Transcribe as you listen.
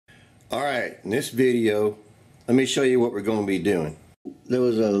Alright, in this video, let me show you what we're going to be doing. There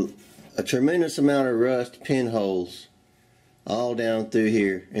was a tremendous amount of rust pinholes all down through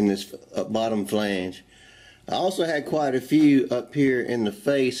here in this bottom flange. I also had quite a few up here in the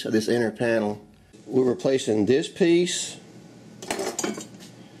face of this inner panel. We're replacing this piece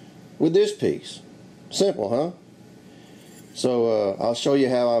with this piece. Simple, huh? So I'll show you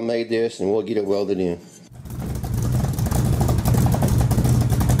how I made this and we'll get it welded in.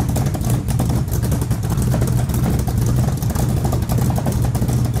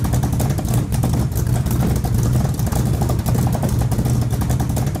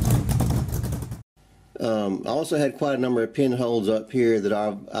 I also had quite a number of pinholes up here that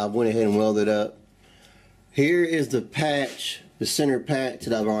I went ahead and welded up. Here is the patch, the center patch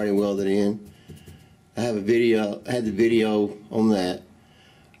that I've already welded in. I had the video on that.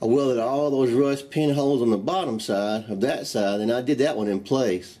 I welded all those rust pinholes on the bottom side of that side, and I did that one in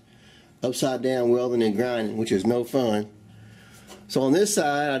place. Upside down welding and grinding, which is no fun. So on this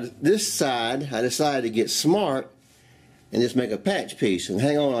side, I decided to get smart and just make a patch piece. And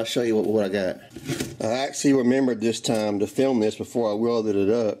hang on, I'll show you what I got. I actually remembered this time to film this before I welded it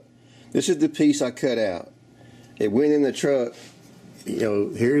up. This is the piece I cut out. It went in the truck. You know,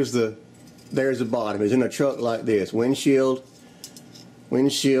 there's the bottom. It's in a truck like this. Windshield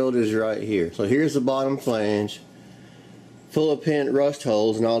is right here. So here's the bottom flange, full of pent rust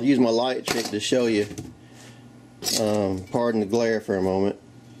holes, and I'll use my light trick to show you. Pardon the glare for a moment.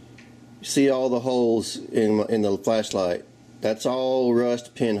 You see all the holes in the flashlight? That's all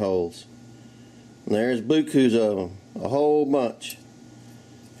rust pinholes. And there's bukus of them, a whole bunch.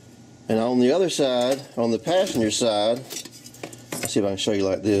 And on the other side, on the passenger side, let's see if I can show you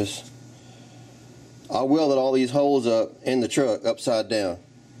like this. I welded all these holes up in the truck upside down.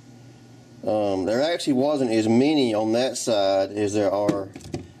 There actually wasn't as many on that side as there are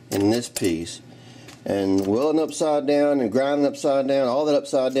in this piece. And welding upside down and grinding upside down, all that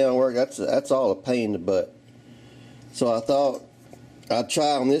upside down work, that's all a pain in the butt. So I thought I'd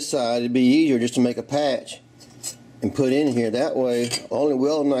try on this side. It'd be easier just to make a patch and put in here. That way, only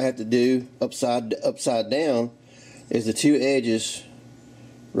welding I have to do upside down is the two edges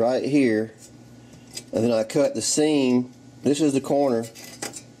right here. And then I cut the seam. This is the corner,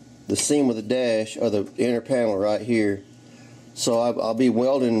 the seam with the dash of the inner panel right here. So I'll be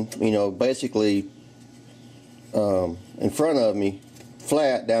welding, you know, basically in front of me,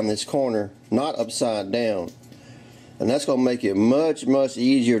 flat down this corner, not upside down. And that's going to make it much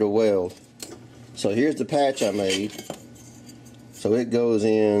easier to weld. So here's the patch I made. So it goes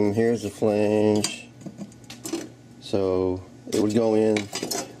in, here's the flange. So it would go in.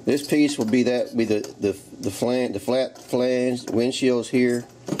 This piece will be the flat flange, the windshield's here.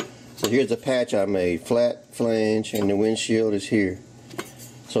 So here's the patch I made, flat flange, and the windshield is here.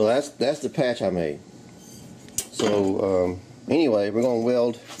 So that's the patch I made. So anyway, we're going to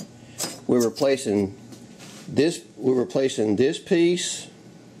weld. We're replacing this piece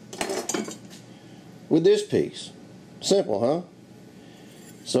with this piece. Simple, huh?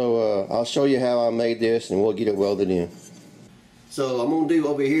 So I'll show you how I made this and we'll get it welded in. So I'm going to do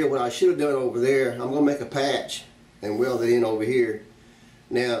over here what I should have done over there. I'm going to make a patch and weld it in over here.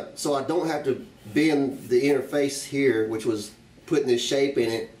 Now, so I don't have to bend the interface here, which was putting this shape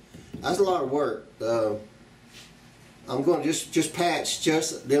in it. That's a lot of work. I'm going to just patch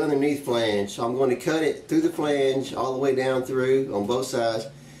just the underneath flange. So I'm going to cut it through the flange all the way down through on both sides,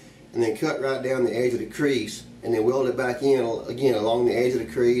 and then cut right down the edge of the crease, and then weld it back in again along the edge of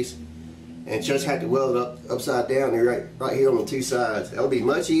the crease, and just have to weld it up upside down right here on the two sides. That'll be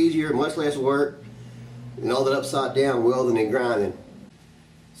much easier, much less work than all that upside down welding and grinding.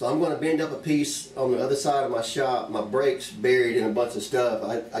 So I'm going to bend up a piece on the other side of my shop. My brake's buried in a bunch of stuff.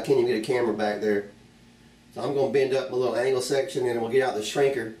 I can't even get a camera back there. So I'm going to bend up my little angle section, and we'll get out the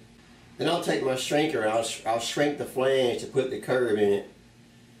shrinker. Then I'll take my shrinker and I'll shrink the flange to put the curve in it.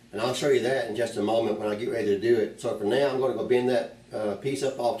 And I'll show you that in just a moment when I get ready to do it. So for now, I'm going to go bend that piece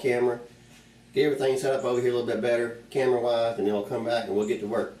up off camera, get everything set up over here a little bit better, camera-wise, and then I'll come back and we'll get to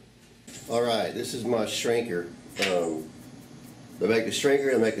work. Alright, this is my shrinker. They make a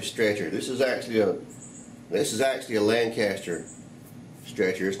shrinker and make a stretcher. This is actually a Lancaster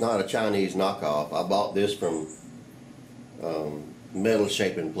stretcher. It's not a Chinese knockoff. I bought this from metal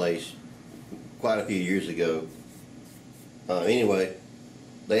shaping place quite a few years ago. Anyway,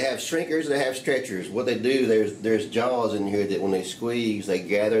 they have shrinkers, they have stretchers. What they do, there's jaws in here that when they squeeze, they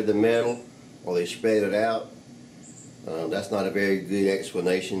gather the metal or they spread it out. That's not a very good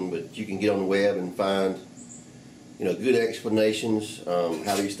explanation, but you can get on the web and find, you know, good explanations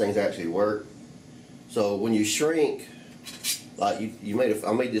how these things actually work. So when you shrink like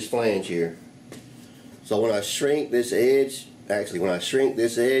I made this flange here. So when I shrink this edge, when I shrink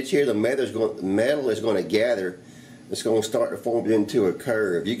this edge here, the metal is going to gather. It's going to start to form into a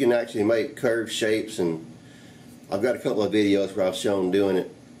curve. You can actually make curved shapes, and I've got a couple of videos where I've shown doing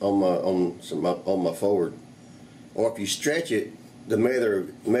it on my forward. Or if you stretch it, the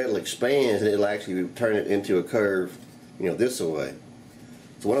metal expands and it'll actually turn it into a curve, this way.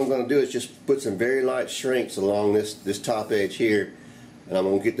 So what I'm going to do is just put some very light shrinks along this top edge here, and I'm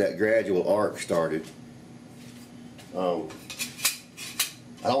going to get that gradual arc started.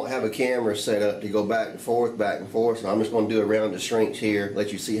 I don't have a camera set up to go back and forth, so I'm just going to do a round of shrinks here,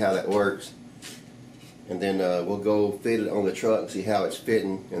 let you see how that works. And then we'll go fit it on the truck and see how it's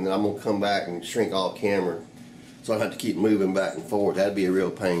fitting, and then I'm going to come back and shrink off camera, so I don't have to keep moving back and forth. That'd be a real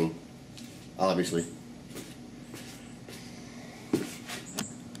pain, obviously.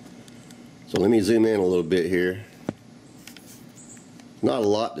 So let me zoom in a little bit here. Not a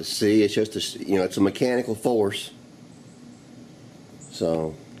lot to see. It's just it's a mechanical force.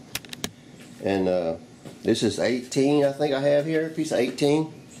 So, and this is 18, I think I have here, a piece of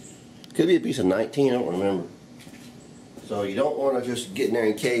 18. Could be a piece of 19, I don't remember. So you don't want to just get in there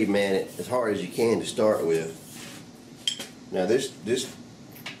and caveman it as hard as you can to start with. Now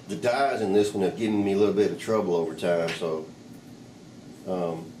the dies in this one have given me a little bit of trouble over time, so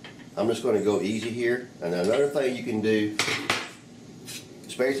I'm just going to go easy here. And another thing you can do,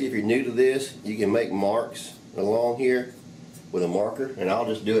 especially if you're new to this, you can make marks along here with a marker, and I'll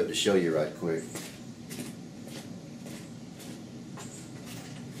just do it to show you right quick.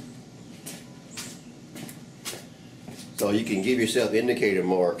 So you can give yourself indicator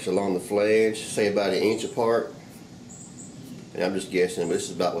marks along the flange, say about 1 inch apart, and I'm just guessing, but this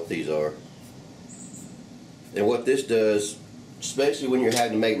is about what these are. And what this does, especially when you're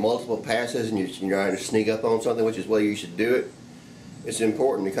having to make multiple passes and you're trying to sneak up on something, which is the way you should do it, it's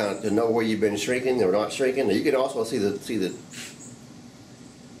important to know where you've been shrinking or not shrinking. Now you can also see the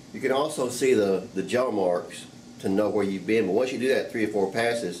jaw marks to know where you've been. But once you do that 3 or 4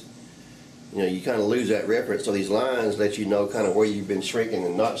 passes, you kind of lose that reference. So these lines let you know kind of where you've been shrinking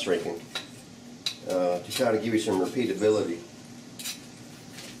and not shrinking, to try to give you some repeatability.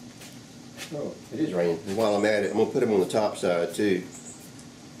 Oh, it is raining. And while I'm at it, I'm going to put them on the top side too,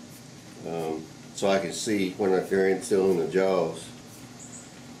 so I can see when they're still in the jaws.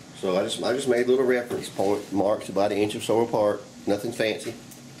 So I just made little reference point marks about 1 inch or so apart. Nothing fancy.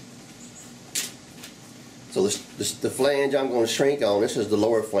 So the flange I'm going to shrink on, this is the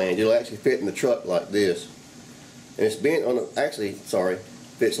lower flange. It'll actually fit in the truck like this. And it's bent on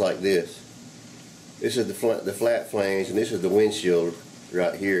fits like this. This is the flat flange, and this is the windshield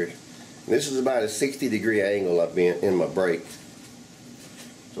right here. And this is about a 60-degree angle I've bent in my brake.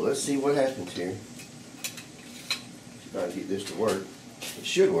 So let's see what happens here. Try to get this to work. It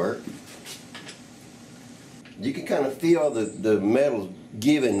should work. You can kind of feel the metal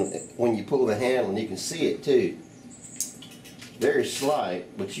giving when you pull the handle, and you can see it too. Very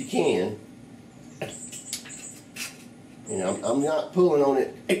slight, but you can. I'm not pulling on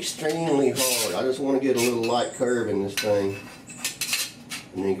it extremely hard. I just want to get a little light curve in this thing,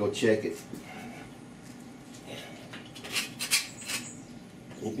 and then go check it.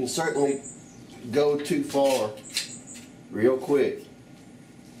 You can certainly go too far real quick,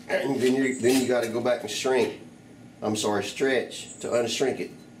 and then you got to go back and stretch to unshrink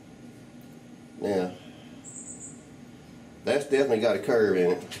it. Now that's definitely got a curve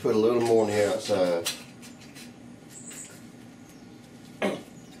in it. Put a little more on the outside.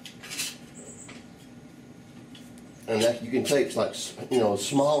 And that you can take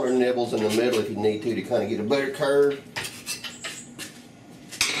smaller nibbles in the middle if you need to kind of get a better curve.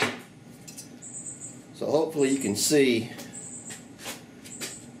 So hopefully you can see.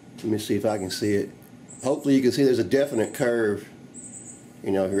 Let me see if I can see it. Hopefully you can see there's a definite curve,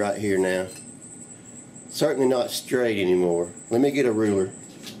 right here now. Certainly not straight anymore. Let me get a ruler.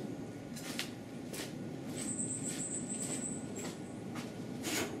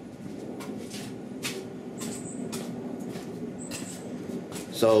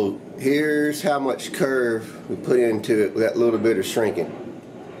 So here's how much curve we put into it with that little bit of shrinking.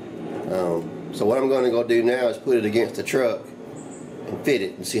 So what I'm going to go do now is put it against the truck and fit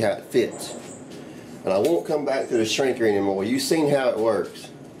it and see how it fits. And I won't come back to the shrinker anymore. You've seen how it works.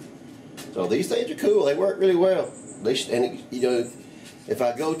 So these things are cool. They work really well. If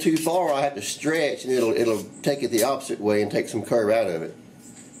I go too far, I have to stretch, and it'll take it the opposite way and take some curve out of it.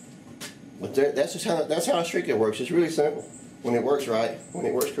 But that's how a shrinker works. It's really simple when it works right, when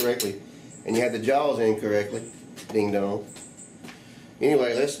it works correctly, and you have the jaws in correctly. Ding dong.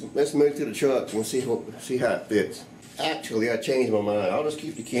 Anyway, let's move to the truck and see how it fits. Actually, I changed my mind. I'll just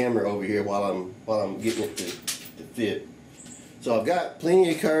keep the camera over here while I'm getting it to fit. So I've got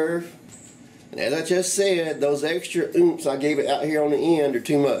plenty of curve, and as I just said, those extra oomps I gave it out here on the end are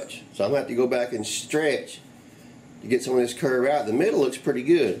too much. So I'm gonna have to go back and stretch to get some of this curve out. The middle looks pretty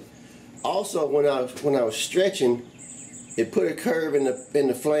good. Also, when I was stretching, it put a curve in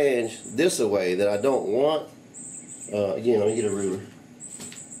the flange this way that I don't want. Again, let me get a ruler.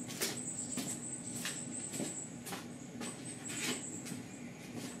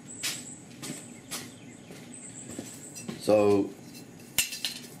 So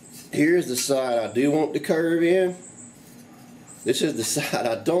here's the side I do want the curve in. This is the side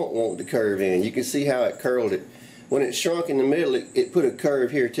I don't want the curve in. You can see how it curled it. When it shrunk in the middle, it put a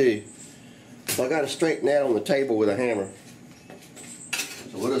curve here too. So I got to straighten that on the table with a hammer.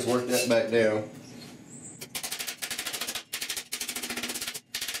 So we'll just work that back down.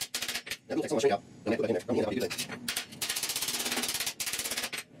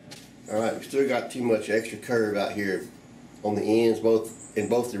 Alright, we still got too much extra curve out here on the ends, in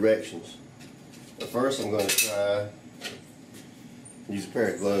both directions. But first I'm going to try use a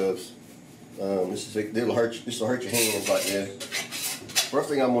pair of gloves. This will hurt your hands like this. First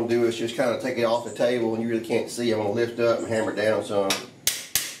thing I'm going to do is just kind of take it off the table, and you really can't see. I'm going to lift up and hammer down some.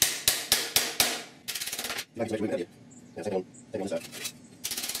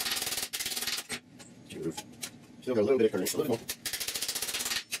 Still got a little bit of current. A little more.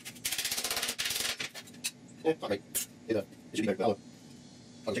 Yeah, alright. It should be better.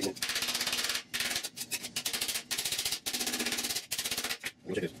 I'll check it. Let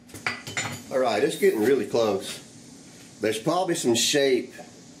me check this. Alright, it's getting really close. There's probably some shape.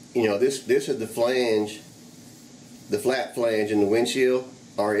 You know, this is the flange, the flat flange in the windshield,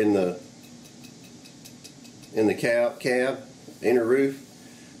 or in the cab, inner roof.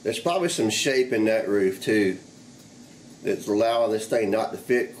 There's probably some shape in that roof too that's allowing this thing not to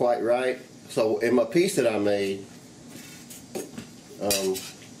fit quite right. So in my piece that I made,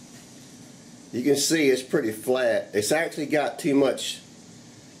 you can see it's pretty flat. It's actually got too much.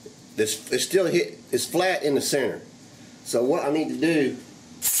 It's flat in the center. So what I need to do,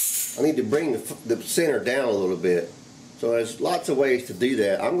 I need to bring the center down a little bit. So there's lots of ways to do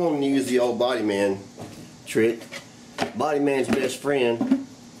that. I'm going to use the old body man trick, body man's best friend.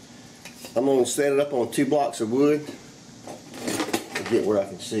 I'm going to set it up on 2 blocks of wood to get where I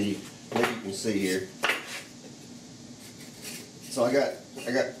can see. Maybe you can see here. So I got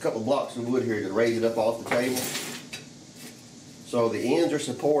a couple blocks of wood here to raise it up off the table. So the ends are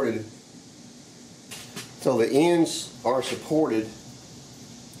supported. So the ends are supported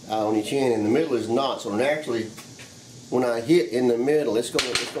on each end, and the middle is not. So naturally, when I hit in the middle, it's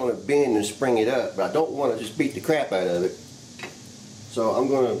going to bend and spring it up. But I don't want to just beat the crap out of it. So I'm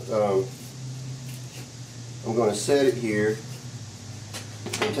going to set it here.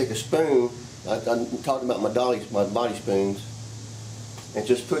 I'm going to take a spoon. I'm talking about my body spoons, and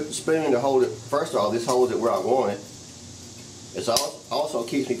just put the spoon to hold it. First of all, this holds it where I want it. It also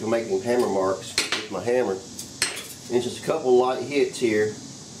keeps me from making hammer marks with my hammer. And just a couple light hits here,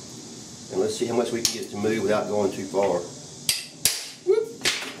 and let's see how much we can get to move without going too far. Whoop.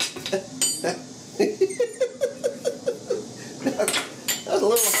 That was a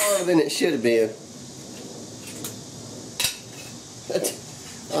little harder than it should have been.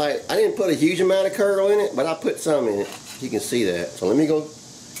 Alright, I didn't put a huge amount of curl in it, but I put some in it. You can see that. So let me go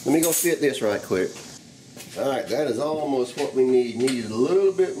fit this right quick. Alright, that is almost what we need. Needed a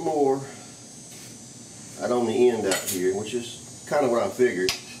little bit more out on the end out here, which is kind of what I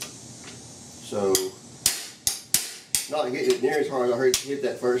figured. So, not hitting it near as hard as I hit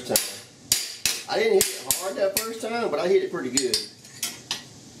that first time. I didn't hit it hard that first time, but I hit it pretty good.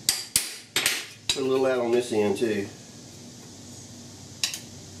 Put a little out on this end too.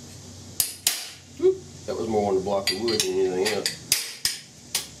 Whoop. That was more on the block of wood than anything else.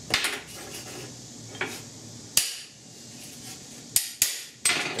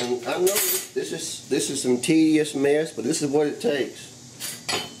 And I know this is some tedious mess, but this is what it takes.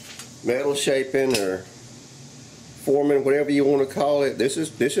 Metal shaping or forming, whatever you want to call it. This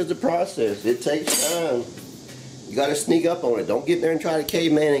is the process. It takes time. You got to sneak up on it. Don't get there and try to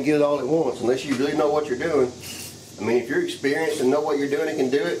caveman and get it all at once unless you really know what you're doing. I mean, if you're experienced and know what you're doing and can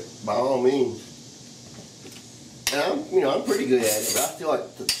do it, by all means. And I'm pretty good at it, but I still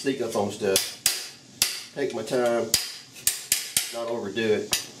like to sneak up on stuff. Take my time, not overdo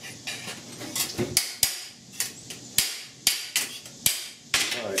it.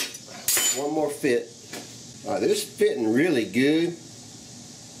 One more fit. Alright, this is fitting really good,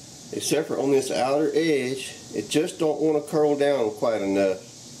 except for on this outer edge. It just don't want to curl down quite enough.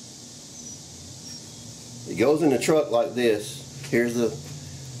 You goes in the truck like this. Here's the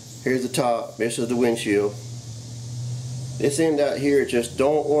top. This is the windshield. This end out here just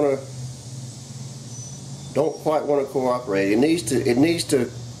don't quite want to cooperate. It needs to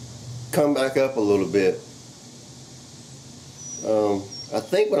come back up a little bit. I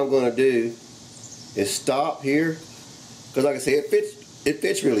think what I'm going to do is stop here, because like I said, it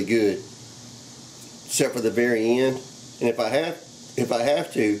fits really good, except for the very end. And if I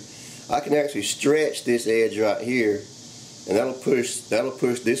have to, I can actually stretch this edge right here, and that'll push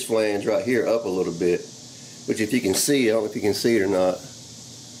this flange right here up a little bit. Which, if you can see, I don't know if you can see it or not.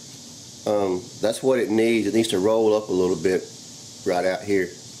 That's what it needs. It needs to roll up a little bit right out here.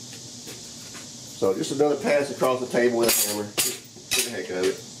 So just another pass across the table with a hammer, just for the heck of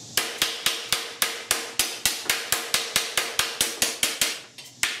it.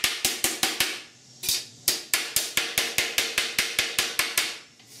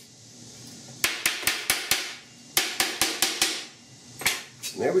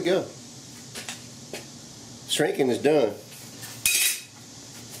 And there we go. Shrinking is done.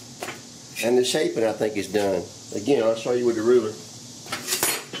 And the shaping, I think, is done. Again, I'll show you with the ruler.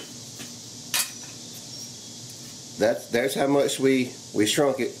 That's how much we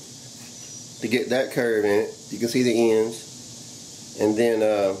shrunk it to get that curve in it. You can see the ends, and then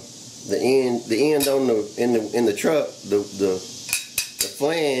the end on in the truck, the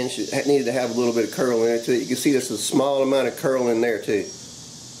flange needed to have a little bit of curl in it too. You can see there's a small amount of curl in there too.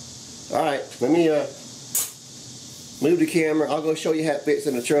 All right, let me move the camera. I'll go show you how it fits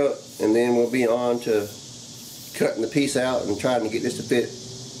in the truck, and then we'll be on to cutting the piece out and trying to get this to fit,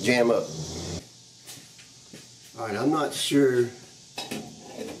 jam up. Alright, I'm not sure.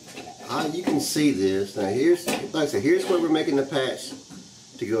 You can see this. Now here's, like I said, here's where we're making the patch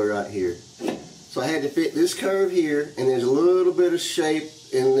to go right here. So I had to fit this curve here, and there's a little bit of shape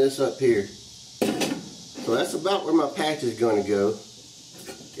in this up here. So that's about where my patch is going to go.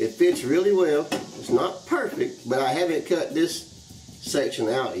 It fits really well. It's not perfect, but I haven't cut this section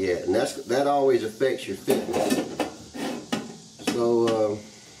out yet, and that always affects your fitment. So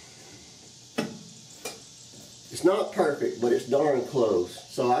it's not perfect, but it's darn close.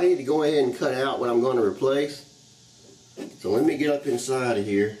 So I need to go ahead and cut out what I'm going to replace. So let me get up inside of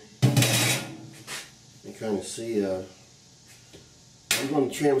here and kind of see. I'm going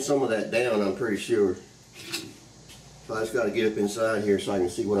to trim some of that down, I'm pretty sure. So I just got to get up inside here so I can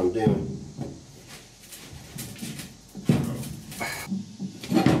see what I'm doing.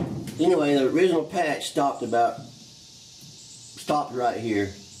 Anyway, the original patch stopped right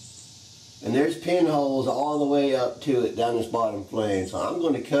here. And there's pinholes all the way up to it down this bottom flange. So I'm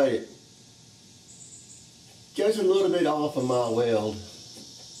going to cut it just a little bit off of my weld,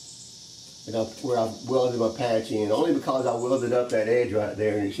 where I welded my patch in, only because I welded up that edge right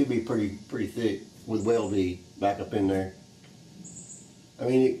there, and it should be pretty thick with weld bead back up in there. I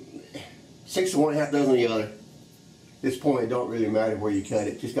mean, 6 of one, half dozen of the other. At this point, it don't really matter where you cut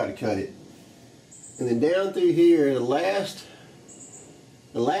it. Just got to cut it. And then down through here, the last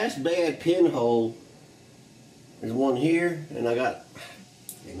bad pinhole, there's one here, and damn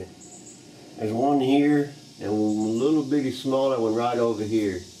it, there's one here, and a little bitty smaller one right over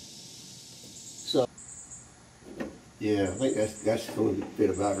here. So, yeah, I think that's going to fit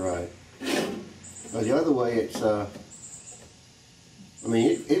about right. Now the other way, it's, I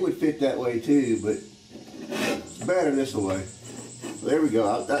mean, it would fit that way too, but it's better this way. So there we go.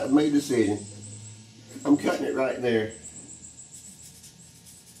 I made a decision. I'm cutting it right there.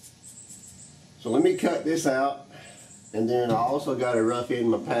 So let me cut this out, and then I also got to rough in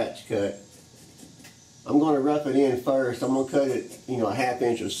my patch cut. I'm going to rough it in first. I'm going to cut it, a 1/2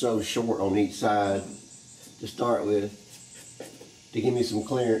 inch or so short on each side to start with, to give me some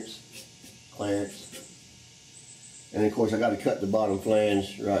clearance. And of course I got to cut the bottom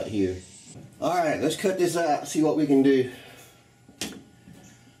flange right here. Alright, let's cut this out, see what we can do.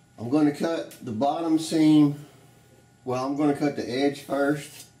 I'm going to cut the bottom seam. Well, I'm going to cut the edge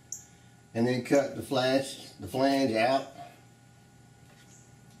first, and then cut the flange out.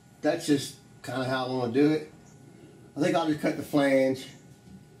 That's just kind of how I want to do it. I think I'll just cut the flange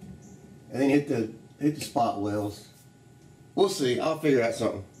and then hit the spot welds. We'll see. I'll figure out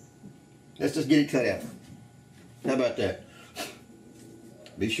something. Let's just get it cut out. How about that?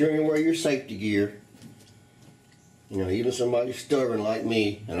 Be sure and wear your safety gear. Even somebody stubborn like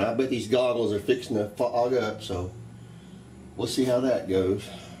me, and I bet these goggles are fixing to fog up, so we'll see how that goes.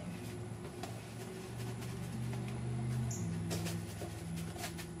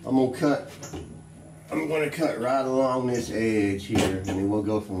 I'm going to cut right along this edge here, and then we'll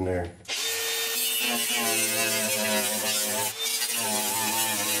go from there.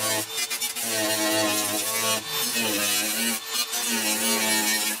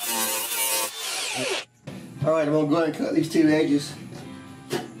 Alright, I'm going to go ahead and cut these two edges.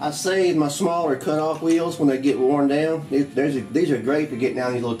 I save my smaller cut-off wheels when they get worn down. These are great for getting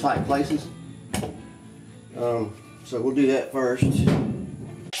down these little tight places. So we'll do that first.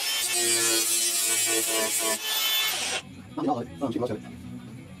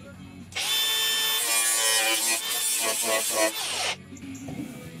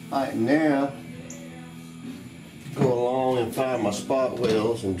 Alright, now go along and find my spot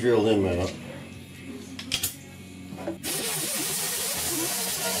welds and drill them out.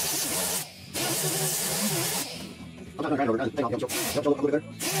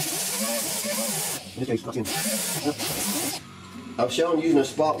 I've shown using a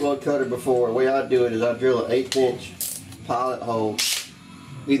spot weld cutter before. The way I do it is I drill an 1/8 inch pilot hole,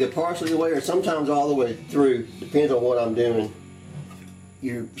 either partially away or sometimes all the way through, depends on what I'm doing.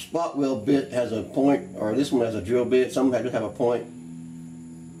 Your spot weld bit has a point, or this one has a drill bit. Some just have a point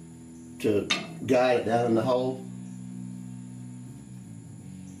to guide it down in the hole.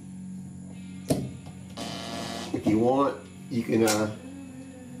 If you want, you can,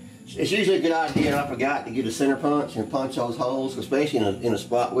 it's usually a good idea, and I forgot, to get a center punch and punch those holes, especially in a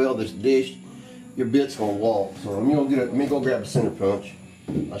spot weld that's dished. Your bit's gonna walk. So let me go grab a center punch.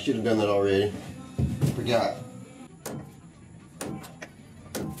 I should have done that already. Forgot.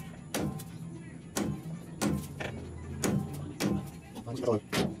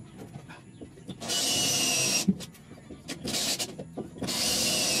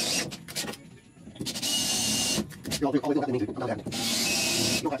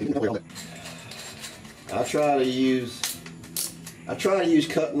 I try to use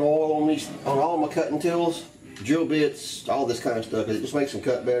cutting oil on all my cutting tools, drill bits, all this kind of stuff. It just makes them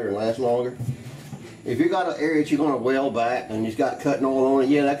cut better and last longer. If you've got an area that you're going to weld back and you've got cutting oil on it,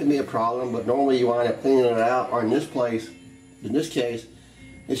 yeah, that can be a problem. But normally you wind up cleaning it out. Or in this case,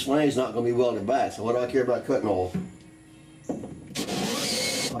 this flange is not going to be welded back. So what do I care about cutting oil?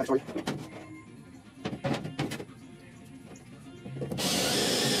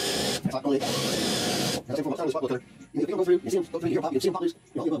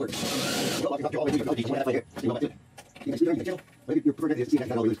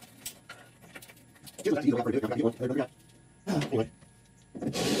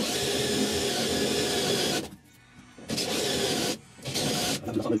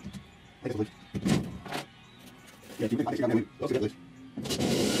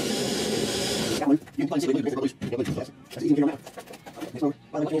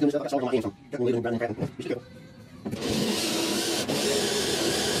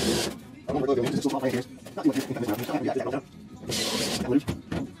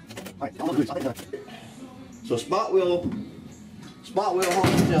 So spot wheel hole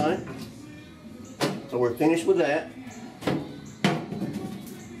is done. So we're finished with that.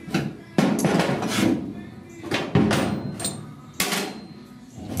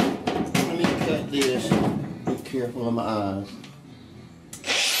 Let me cut this. Be careful of my eyes.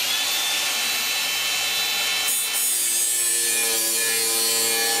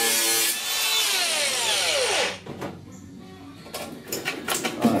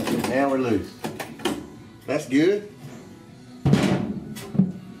 Alright, now we're loose. That's good.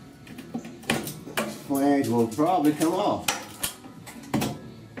 Flange will probably come off.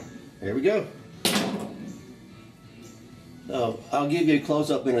 There we go. So I'll give you a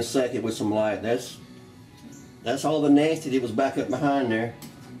close-up in a second with some light. That's all the nasty that was back up behind there.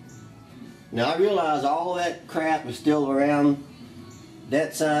 Now I realize all that crap is still around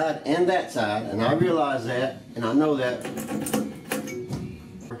that side and that side, and I realize that, and I know that.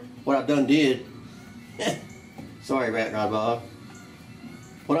 What I've done did, sorry Rat Rod Bob,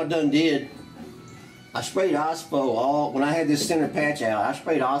 what I've done did, I sprayed OSPO when I had this center patch out, I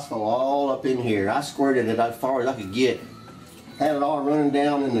sprayed OSPO all up in here. I squirted it as far as I could get. Had it all running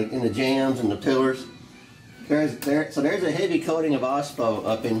down in the jambs and the pillars. So there's a heavy coating of OSPO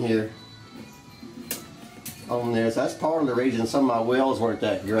up in here on this. That's part of the reason some of my welds weren't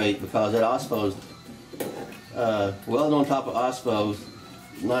that great, because that OSPO's welding on top of OSPO's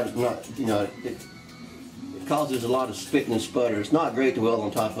not you know, it causes a lot of spitting and sputter. It's not great to weld on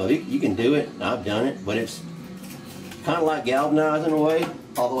top of. You can do it, I've done it, but it's kind of like galvanized in a way,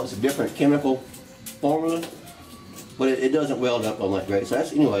 although it's a different chemical formula. But it doesn't weld up on that great. So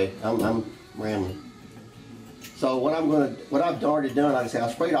that's, anyway, I'm rambling. So what I've already done, like I said,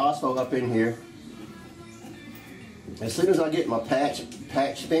 I sprayed OSPO up in here. As soon as I get my patch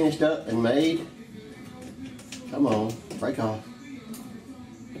finished up and made, come on, break off.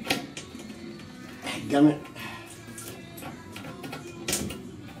 Gummit.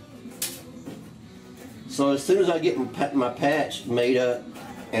 So as soon as I get my patch made up,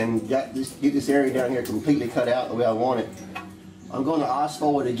 and get this area down here completely cut out the way I want it. I'm going to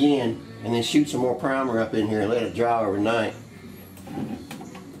osphole it again and then shoot some more primer up in here and let it dry overnight.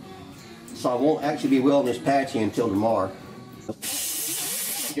 So I won't actually be welding this patch in until tomorrow.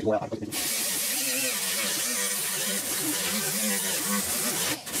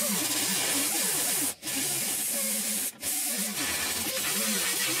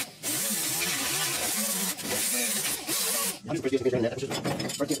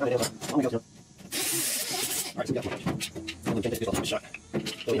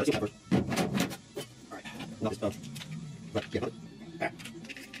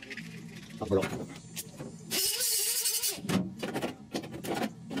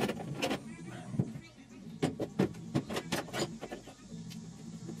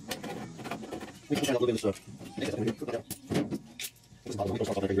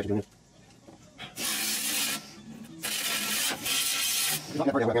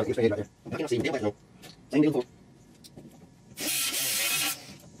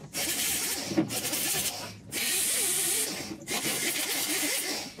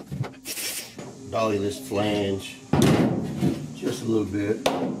 Dolly this flange just a little bit.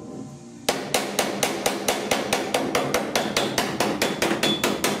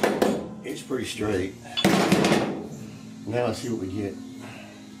 It's pretty straight. Now let's see what we get.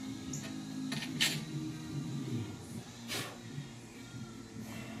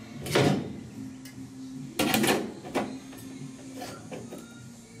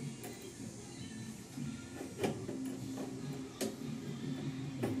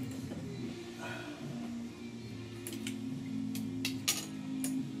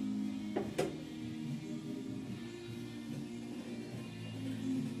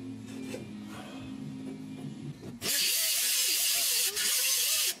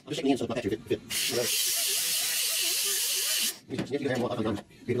 Just shaking the inside of my patch fit.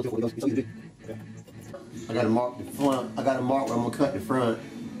 I gotta mark the front. I gotta mark where I'm gonna cut the front.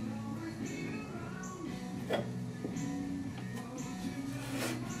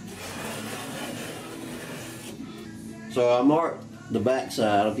 So I marked the back side.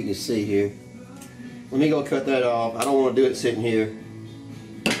 I don't know if you can see here. Let me go cut that off. I don't want to do it sitting here.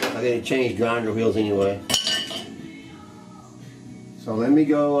 I gotta change grinder wheels anyway. So let me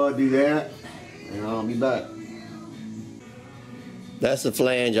go do that, and I'll be back. That's the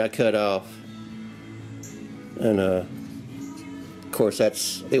flange I cut off, and of course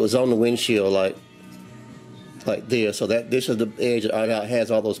it was on the windshield like this. So this is the edge that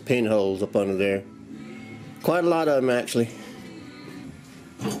has all those pinholes up under there. Quite a lot of them actually.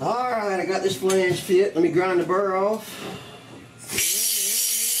 All right, I got this flange fit. Let me grind the burr off.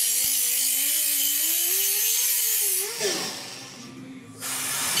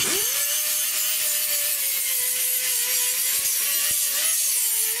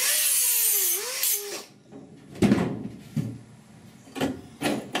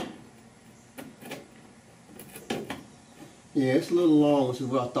 Yeah, it's a little long, which is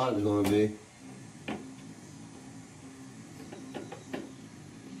what I thought it was going to be.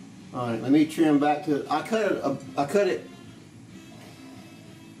 Alright, let me trim back to, I cut it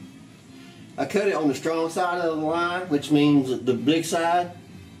on the strong side of the line, which means the big side.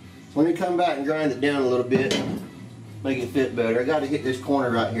 So let me come back and grind it down a little bit, make it fit better. I got to get this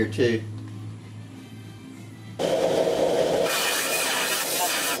corner right here too.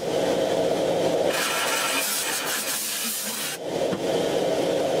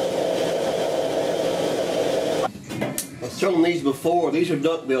 I've shown these before. These are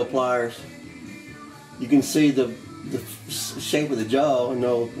duckbill pliers. You can see the shape of the jaw and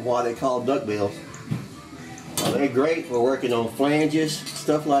know why they call duckbills. They're great for working on flanges,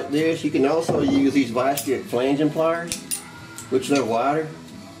 stuff like this. You can also use these Viscate flanging pliers, which they're wider,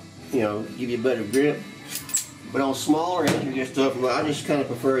 you know, give you a better grip. But on smaller intricate stuff, I just kind of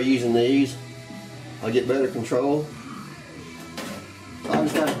prefer using these. I get better control. So I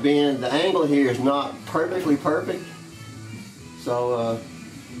just got to bend. The angle here is not perfectly perfect, so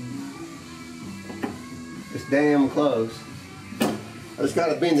it's damn close. I just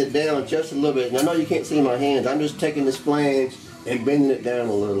got to bend it down just a little bit. And I know you can't see my hands. I'm just taking this flange and bending it down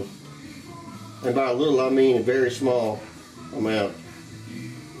a little. And by a little, I mean a very small amount.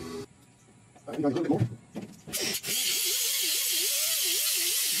 A little bit more.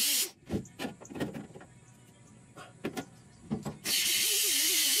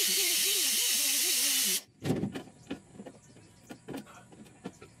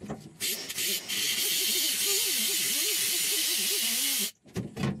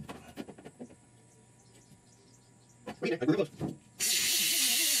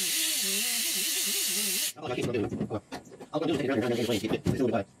 I can't do it. Alright,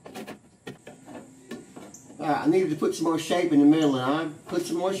 I needed to put some more shape in the middle, and I put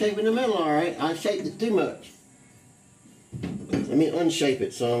some more shape in the middle, alright. I shaped it too much. Let me unshape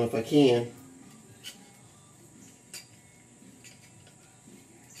it some if I can.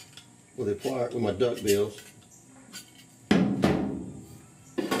 With my duck bills.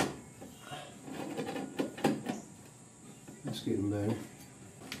 That's getting better.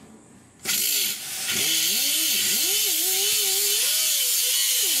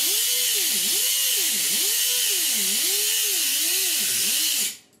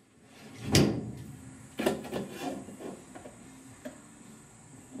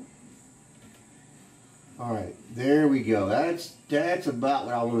 Alright, there we go. That's about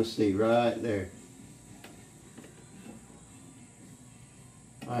what I want to see right there.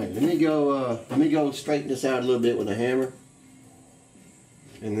 Alright, let me go straighten this out a little bit with a hammer.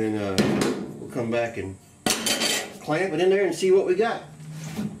 And then we'll come back and clamp it in there and see what we got.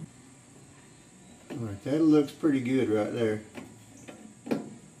 Alright, that looks pretty good right there. Let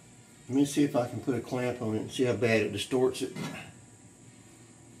me see if I can put a clamp on it and see how bad it distorts it.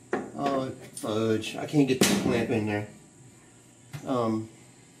 Oh, fudge. I can't get the clamp in there. I'll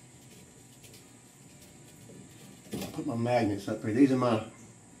put my magnets up here. These are my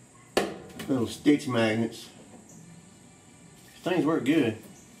little stitch magnets. These things work good.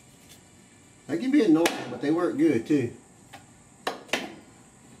 They can be annoying, but they work good too.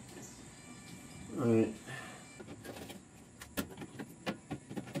 Alright.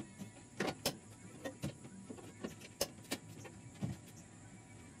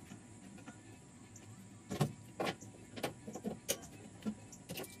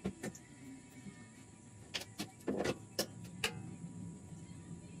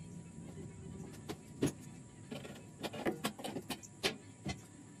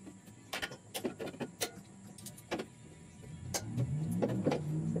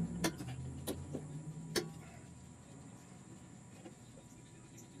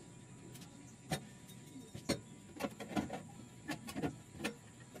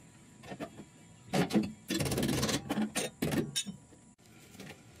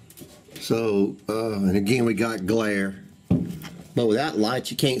 So, and again we got glare, but without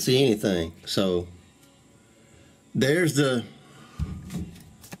light you can't see anything. So there's the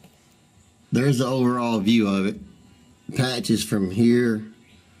overall view of it. Patches from here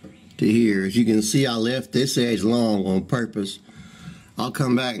to here. As you can see, I left this edge long on purpose. I'll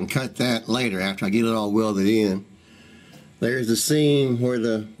come back and cut that later after I get it all welded in. There's the seam where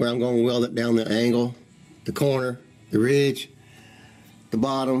I'm going to weld it down the angle, the corner, the ridge. The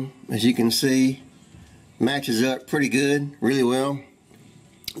bottom, as you can see, matches up pretty good, really well.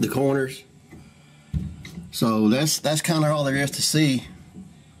 The corners. So that's kind of all there is to see.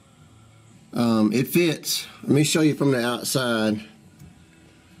 It fits. Let me show you from the outside.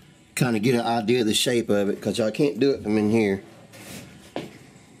 Kind of get an idea of the shape of it, because I can't do it from in here.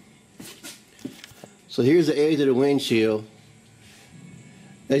 So here's the edge of the windshield.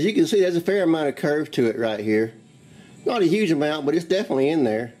 As you can see, there's a fair amount of curve to it right here. Not a huge amount, but it's definitely in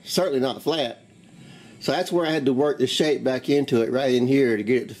there. Certainly not flat. So that's where I had to work the shape back into it, right in here, to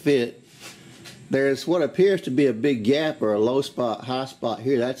get it to fit. There's what appears to be a big gap or a low spot, high spot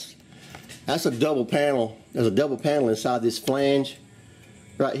here. That's a double panel. There's a double panel inside this flange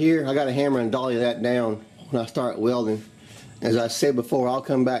right here. I got a hammer and dolly that down when I start welding. As I said before, I'll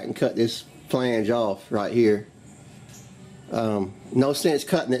come back and cut this flange off right here. No sense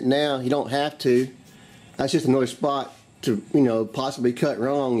cutting it now. You don't have to. That's just another spot to, you know, possibly cut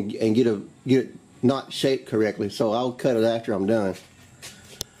wrong and get it not shaped correctly. So I'll cut it after I'm done.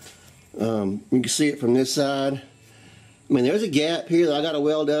 You can see it from this side. I mean, there's a gap here that I got to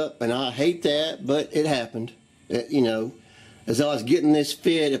weld up, and I hate that, but it happened. You know, as I was getting this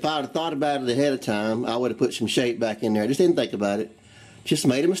fit, if I had thought about it ahead of time, I would have put some shape back in there. I just didn't think about it. Just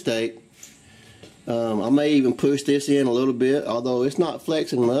made a mistake. I may even push this in a little bit, although it's not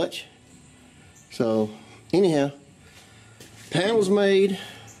flexing much. So anyhow, panel's made.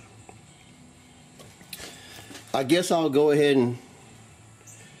 I guess I'll go ahead and,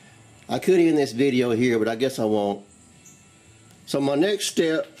 I could end this video here, but I guess I won't. So my next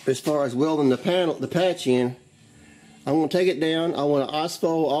step, as far as welding the patch in, I'm going to take it down. I want to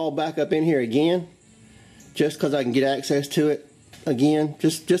osphole all back up in here again, just because I can get access to it again,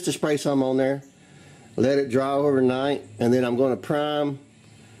 just to spray some on there. Let it dry overnight, and then I'm going to prime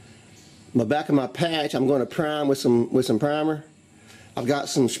my back of my patch. I'm going to prime with some primer. I've got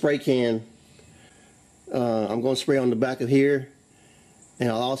some spray can. I'm going to spray on the back of here, and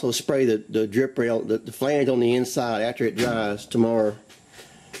I'll also spray the drip rail, the flange on the inside after it dries tomorrow.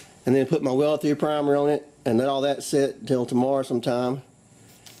 And then put my weld through primer on it, and let all that sit until tomorrow sometime,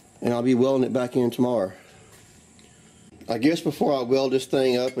 and I'll be welding it back in tomorrow. I guess before I weld this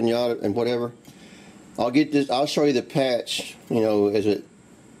thing up and whatever, I'll show you the patch, you know, as it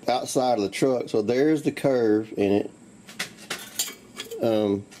outside of the truck. So there's the curve in it.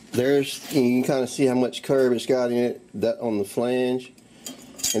 You can kind of see how much curve it's got in it, that on the flange,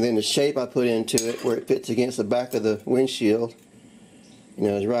 and then the shape I put into it where it fits against the back of the windshield, you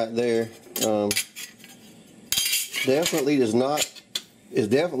know, is right there. Definitely is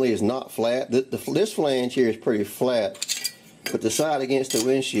not flat. This flange here is pretty flat, but the side against the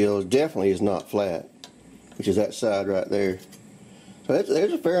windshield definitely is not flat, which is that side right there. So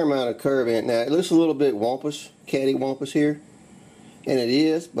there's a fair amount of curve in it. Now it looks a little bit wampus, catty-wampus here, and it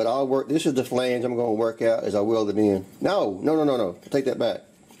is, but this is the flange I'm going to work out as I weld it in. No, take that back.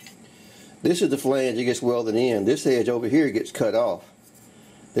 This is the flange that gets welded in. This edge over here gets cut off.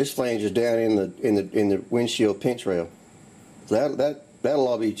 This flange is down in the windshield pinch rail. So that'll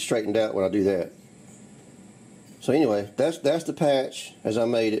all be straightened out when I do that. So anyway, that's the patch as I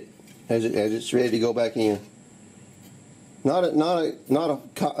made it, as it's ready to go back in. What's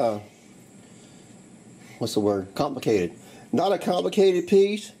the word? Complicated. Not a complicated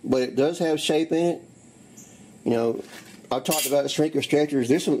piece, but it does have shape in it. You know, I've talked about shrinker stretchers.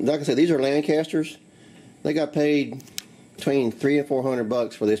 This one, like I said, these are Lancasters. They got paid between $300 and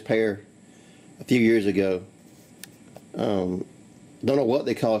 $400 for this pair a few years ago. Don't know what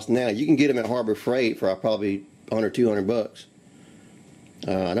they cost now. You can get them at Harbor Freight for probably $100, $200.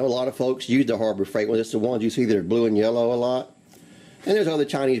 I know a lot of folks use the Harbor Freight ones. It's the ones you see that are blue and yellow a lot. And there's other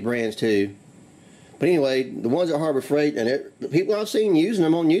Chinese brands too. But anyway, the ones at Harbor Freight, and the people I've seen using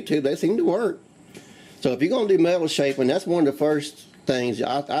them on YouTube, they seem to work. So if you're going to do metal shaping, that's one of the first things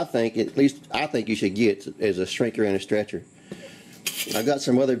I think you should get is a shrinker and a stretcher. I've got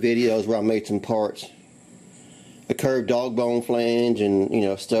some other videos where I made some parts. A curved dog bone flange and, you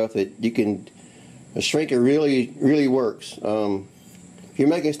know, stuff that you can. A shrinker really works. If you're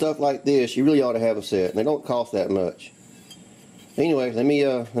making stuff like this, you really ought to have a set. And they don't cost that much. Anyway, let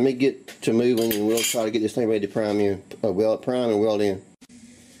me get to moving, and we'll try to get this thing ready to prime and weld in.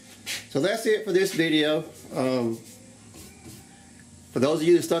 So that's it for this video. For those of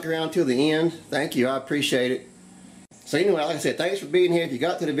you that stuck around till the end, thank you. I appreciate it. So anyway, like I said, thanks for being here. If you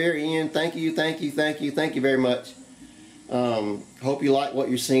got to the very end, thank you very much. Hope you like what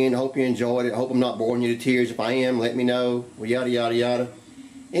you're seeing. Hope you enjoyed it. I hope I'm not boring you to tears. If I am, let me know. Yada yada yada.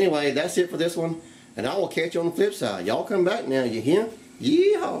 Anyway, that's it for this one, and I will catch you on the flip side. Y'all come back now, you hear?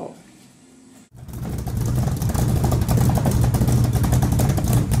 Yeehaw!